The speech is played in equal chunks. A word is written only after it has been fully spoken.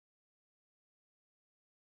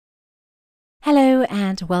Hello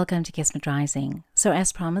and welcome to Kismet Rising. So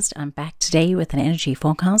as promised, I'm back today with an energy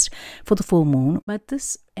forecast for the full moon, but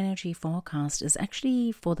this energy forecast is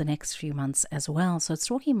actually for the next few months as well. So it's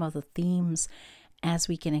talking about the themes as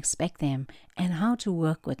we can expect them and how to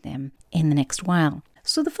work with them in the next while.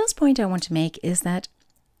 So the first point I want to make is that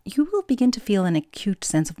you will begin to feel an acute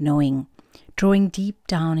sense of knowing, drawing deep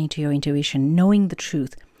down into your intuition, knowing the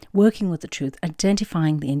truth, working with the truth,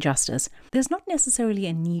 identifying the injustice. There's not necessarily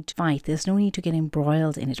a need to fight. There's no need to get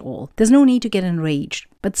embroiled in it all. There's no need to get enraged,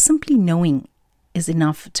 but simply knowing is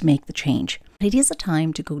enough to make the change. It is a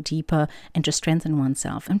time to go deeper and to strengthen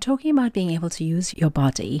oneself. I'm talking about being able to use your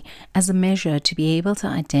body as a measure to be able to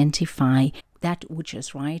identify that which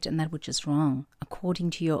is right and that which is wrong, according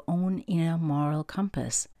to your own inner moral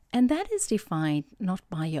compass. And that is defined not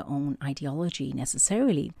by your own ideology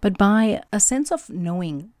necessarily, but by a sense of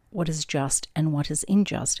knowing what is just and what is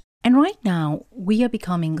unjust. And right now, we are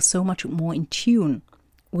becoming so much more in tune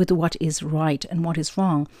with what is right and what is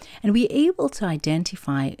wrong. And we're able to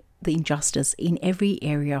identify the injustice in every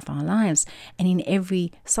area of our lives and in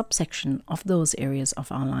every subsection of those areas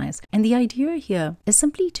of our lives. And the idea here is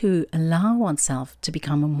simply to allow oneself to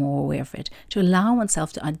become more aware of it, to allow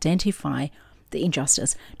oneself to identify the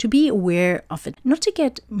injustice, to be aware of it, not to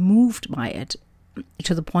get moved by it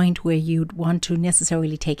to the point where you'd want to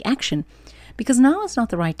necessarily take action, because now is not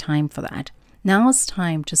the right time for that. Now is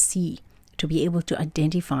time to see, to be able to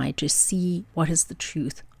identify, to see what is the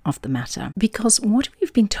truth of the matter. Because what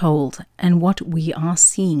we've been told and what we are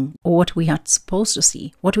seeing, or what we are supposed to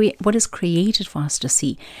see, what is created for us to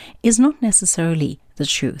see, is not necessarily the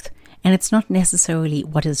truth, and it's not necessarily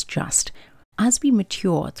what is just. As we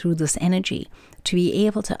mature through this energy, to be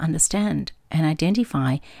able to understand and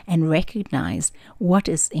identify and recognize what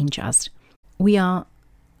is unjust, we are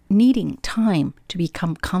needing time to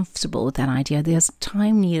become comfortable with that idea. There's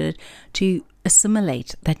time needed to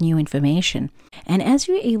assimilate that new information. And as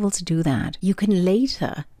you're able to do that, you can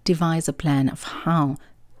later devise a plan of how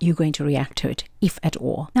you're going to react to it, if at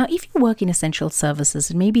all. Now, if you work in essential services,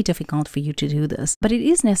 it may be difficult for you to do this, but it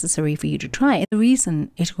is necessary for you to try it. The reason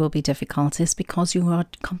it will be difficult is because you are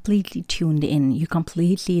completely tuned in, you're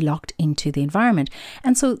completely locked into the environment.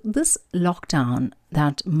 And so this lockdown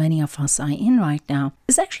that many of us are in right now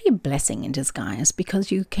is actually a blessing in disguise, because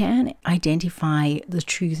you can identify the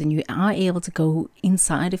truth and you are able to go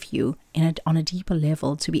inside of you on a deeper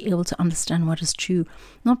level to be able to understand what is true,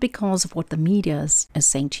 not because of what the media is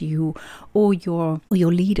saying to you or your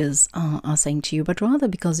leaders are saying to you, but rather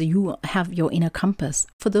because you have your inner compass.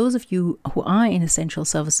 For those of you who are in essential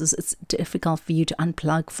services, it's difficult for you to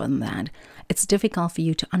unplug from that. It's difficult for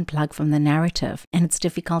you to unplug from the narrative, and it's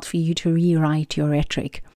difficult for you to rewrite your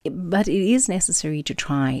rhetoric. But it is necessary to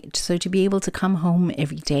try. So to be able to come home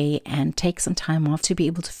every day and take some time off to be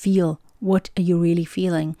able to feel what are you really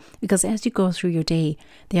feeling. Because as you go through your day,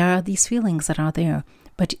 there are these feelings that are there,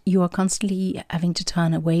 but you are constantly having to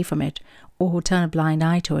turn away from it or turn a blind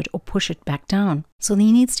eye to it or push it back down. So there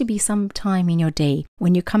needs to be some time in your day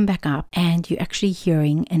when you come back up and you're actually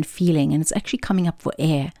hearing and feeling, and it's actually coming up for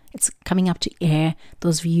air. It's coming up to air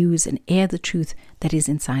those views and air the truth that is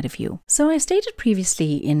inside of you. So I stated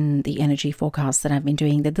previously in the energy forecast that I've been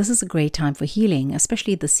doing that this is a great time for healing,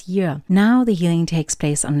 especially this year. Now the healing takes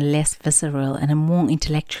place on a less visceral and a more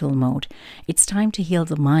intellectual mode. It's time to heal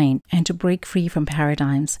the mind and to break free from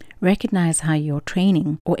paradigms. Recognize how your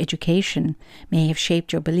training or education may have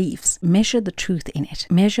shaped your beliefs. Measure the truth in it.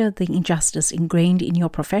 Measure the injustice ingrained in your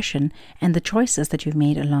profession and the choices that you've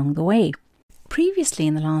made along the way. Previously,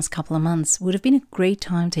 in the last couple of months, would have been a great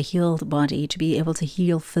time to heal the body, to be able to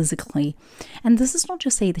heal physically. And this is not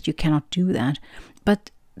to say that you cannot do that,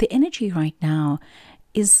 but the energy right now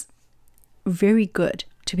is very good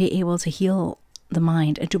to be able to heal the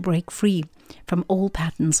mind and to break free from old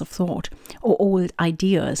patterns of thought or old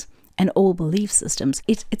ideas and old belief systems.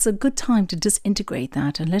 It's a good time to disintegrate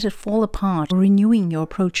that and let it fall apart, renewing your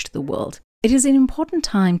approach to the world. It is an important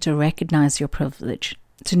time to recognize your privilege,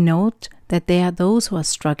 to note that there are those who are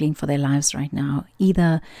struggling for their lives right now,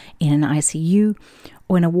 either in an ICU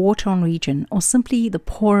or in a war-torn region, or simply the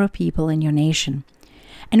poorer people in your nation.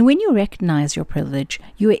 And when you recognize your privilege,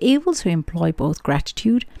 you are able to employ both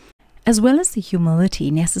gratitude as well as the humility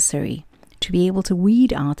necessary to be able to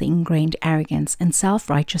weed out the ingrained arrogance and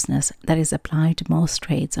self-righteousness that is applied to most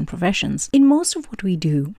trades and professions. In most of what we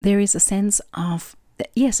do, there is a sense of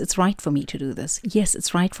yes, it's right for me to do this. Yes,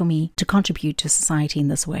 it's right for me to contribute to society in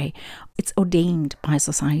this way. It's ordained by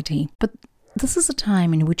society. But this is a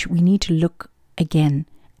time in which we need to look again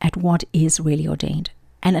at what is really ordained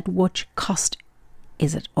and at what cost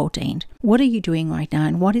is it ordained? What are you doing right now,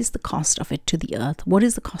 and what is the cost of it to the earth? What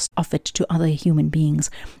is the cost of it to other human beings?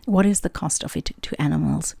 What is the cost of it to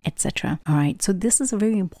animals, etc.? All right, so this is a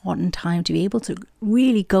very important time to be able to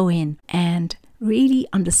really go in and really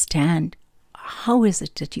understand how is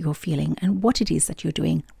it that you're feeling and what it is that you're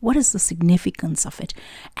doing. What is the significance of it,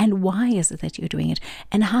 and why is it that you're doing it,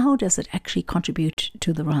 and how does it actually contribute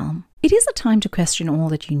to the realm? It is a time to question all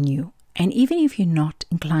that you knew. And even if you're not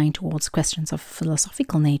inclined towards questions of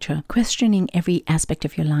philosophical nature, questioning every aspect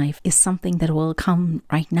of your life is something that will come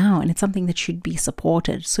right now, and it's something that should be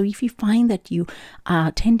supported. So if you find that you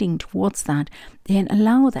are tending towards that, then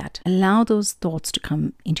allow those thoughts to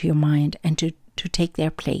come into your mind and to take their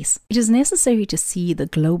place. It is necessary to see the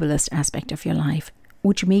globalist aspect of your life,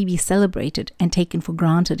 which may be celebrated and taken for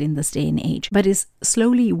granted in this day and age, but is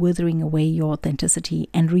slowly withering away your authenticity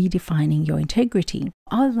and redefining your integrity.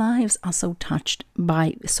 Our lives are so touched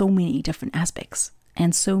by so many different aspects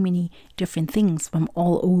and so many different things from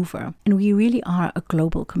all over. And we really are a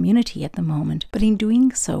global community at the moment. But in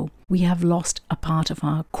doing so, we have lost a part of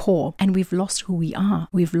our core, and we've lost who we are.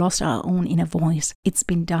 We've lost our own inner voice. It's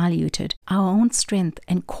been diluted. Our own strength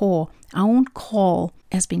and core, our own call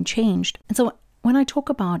has been changed. And so when I talk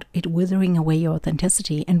about it withering away your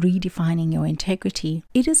authenticity and redefining your integrity,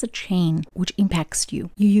 it is a chain which impacts you.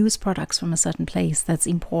 You use products from a certain place that's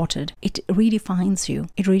imported. It redefines you.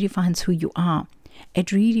 It redefines who you are. It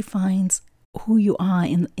redefines who you are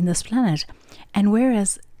in this planet. And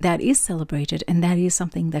whereas that is celebrated and that is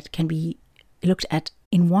something that can be looked at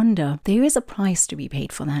in wonder, there is a price to be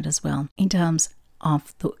paid for that as well, in terms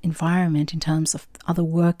of the environment, in terms of other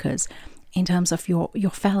workers, in terms of your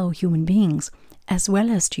fellow human beings, as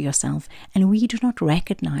well as to yourself. And we do not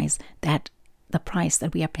recognize that the price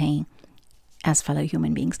that we are paying as fellow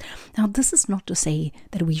human beings. Now, this is not to say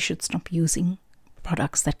that we should stop using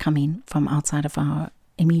products that come in from outside of our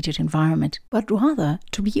immediate environment, but rather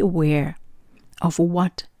to be aware of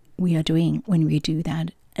what we are doing when we do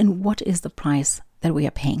that, and what is the price that we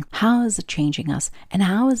are paying. How is it changing us, and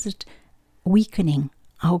how is it weakening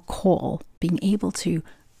our call, being able to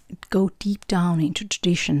go deep down into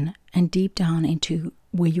tradition and deep down into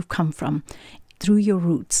where you've come from through your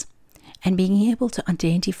roots, and being able to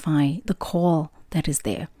identify the call that is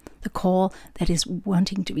there, the call that is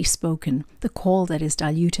wanting to be spoken, the call that is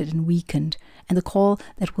diluted and weakened, and the call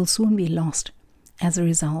that will soon be lost as a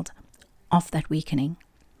result of that weakening.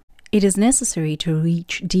 It is necessary to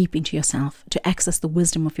reach deep into yourself to access the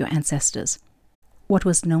wisdom of your ancestors, what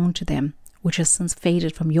was known to them, which has since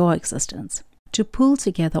faded from your existence, to pull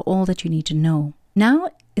together all that you need to know. Now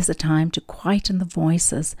is the time to quieten the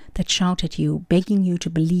voices that shout at you, begging you to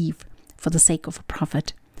believe for the sake of a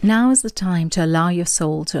prophet. Now is the time to allow your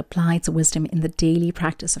soul to apply its wisdom in the daily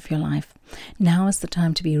practice of your life. Now is the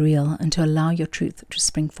time to be real and to allow your truth to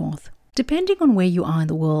spring forth. Depending on where you are in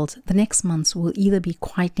the world, the next months will either be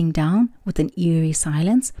quietening down with an eerie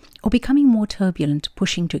silence or becoming more turbulent,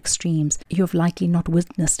 pushing to extremes you have likely not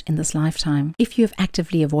witnessed in this lifetime. If you have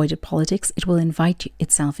actively avoided politics, it will invite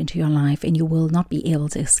itself into your life and you will not be able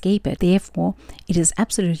to escape it. Therefore, it is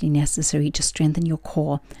absolutely necessary to strengthen your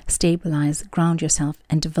core, stabilize, ground yourself,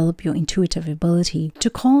 and develop your intuitive ability to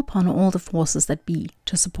call upon all the forces that be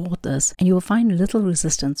to support this, and you will find little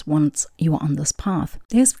resistance once you are on this path.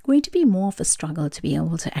 There's going to be more of a struggle to be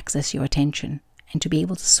able to access your attention and to be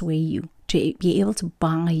able to sway you, to be able to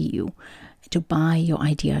buy you, to buy your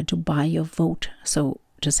idea, to buy your vote, so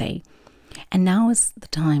to say. And now is the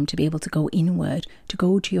time to be able to go inward, to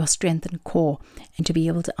go to your strength and core, and to be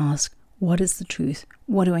able to ask, what is the truth?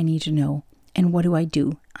 What do I need to know? And what do I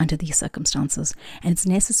do under these circumstances? And it's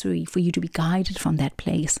necessary for you to be guided from that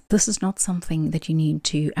place. This is not something that you need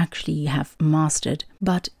to actually have mastered,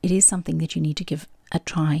 but it is something that you need to give a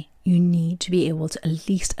try. You need to be able to at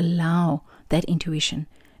least allow that intuition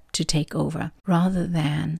to take over, rather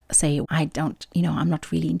than say, I'm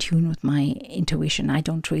not really in tune with my intuition. I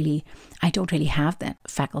don't really have that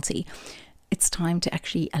faculty. It's time to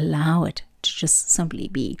actually allow it to just simply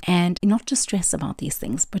be, and not to stress about these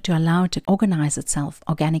things, but to allow it to organize itself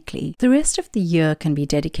organically. The rest of the year can be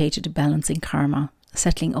dedicated to balancing karma,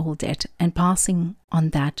 settling old debt, and passing on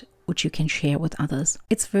that which you can share with others.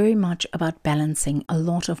 It's very much about balancing a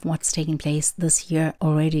lot of what's taken place this year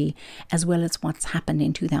already, as well as what's happened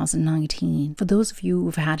in 2019. For those of you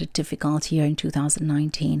who've had a difficult year in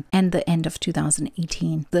 2019 and the end of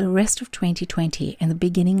 2018, the rest of 2020 and the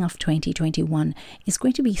beginning of 2021 is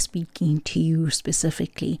going to be speaking to you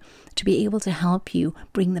specifically to be able to help you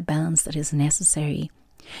bring the balance that is necessary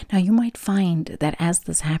Now, you might find that as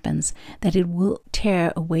this happens, that it will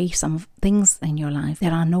tear away some things in your life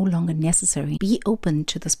that are no longer necessary. Be open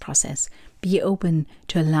to this process. Be open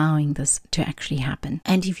to allowing this to actually happen.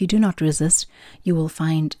 And if you do not resist, you will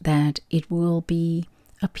find that it will be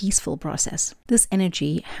a peaceful process. This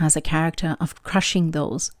energy has a character of crushing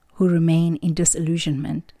those who remain in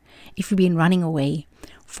disillusionment. If you've been running away,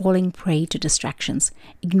 falling prey to distractions,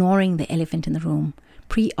 ignoring the elephant in the room,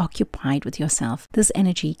 preoccupied with yourself, this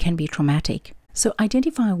energy can be traumatic. So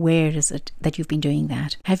identify where is it that you've been doing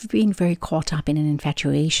that. Have you been very caught up in an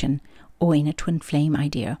infatuation or in a twin flame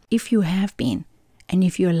idea? If you have been, and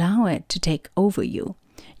if you allow it to take over you,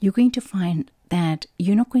 you're going to find that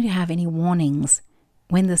you're not going to have any warnings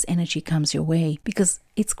when this energy comes your way, because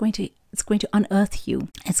it's going to unearth you.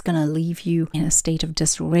 It's going to leave you in a state of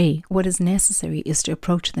disarray. What is necessary is to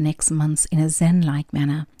approach the next months in a Zen-like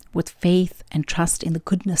manner, with faith and trust in the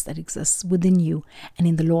goodness that exists within you and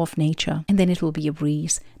in the law of nature. And then it will be a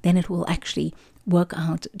breeze. Then it will actually work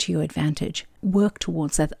out to your advantage. Work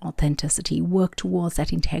towards that authenticity, work towards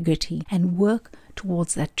that integrity, and work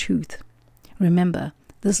towards that truth. Remember,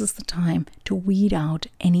 this is the time to weed out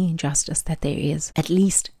any injustice that there is, at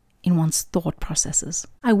least in one's thought processes.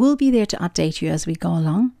 I will be there to update you as we go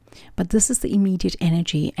along, but this is the immediate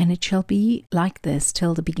energy, and it shall be like this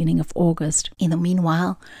till the beginning of August. In the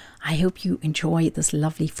meanwhile, I hope you enjoy this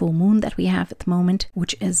lovely full moon that we have at the moment,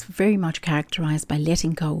 which is very much characterized by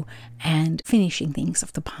letting go and finishing things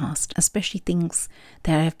of the past, especially things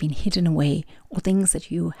that have been hidden away or things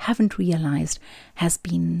that you haven't realized has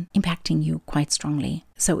been impacting you quite strongly.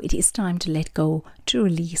 So it is time to let go, to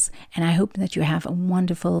release, and I hope that you have a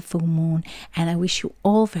wonderful full moon, and I wish you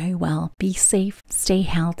all very well. Be safe, stay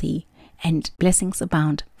healthy, and blessings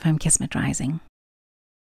abound from Kismet Rising.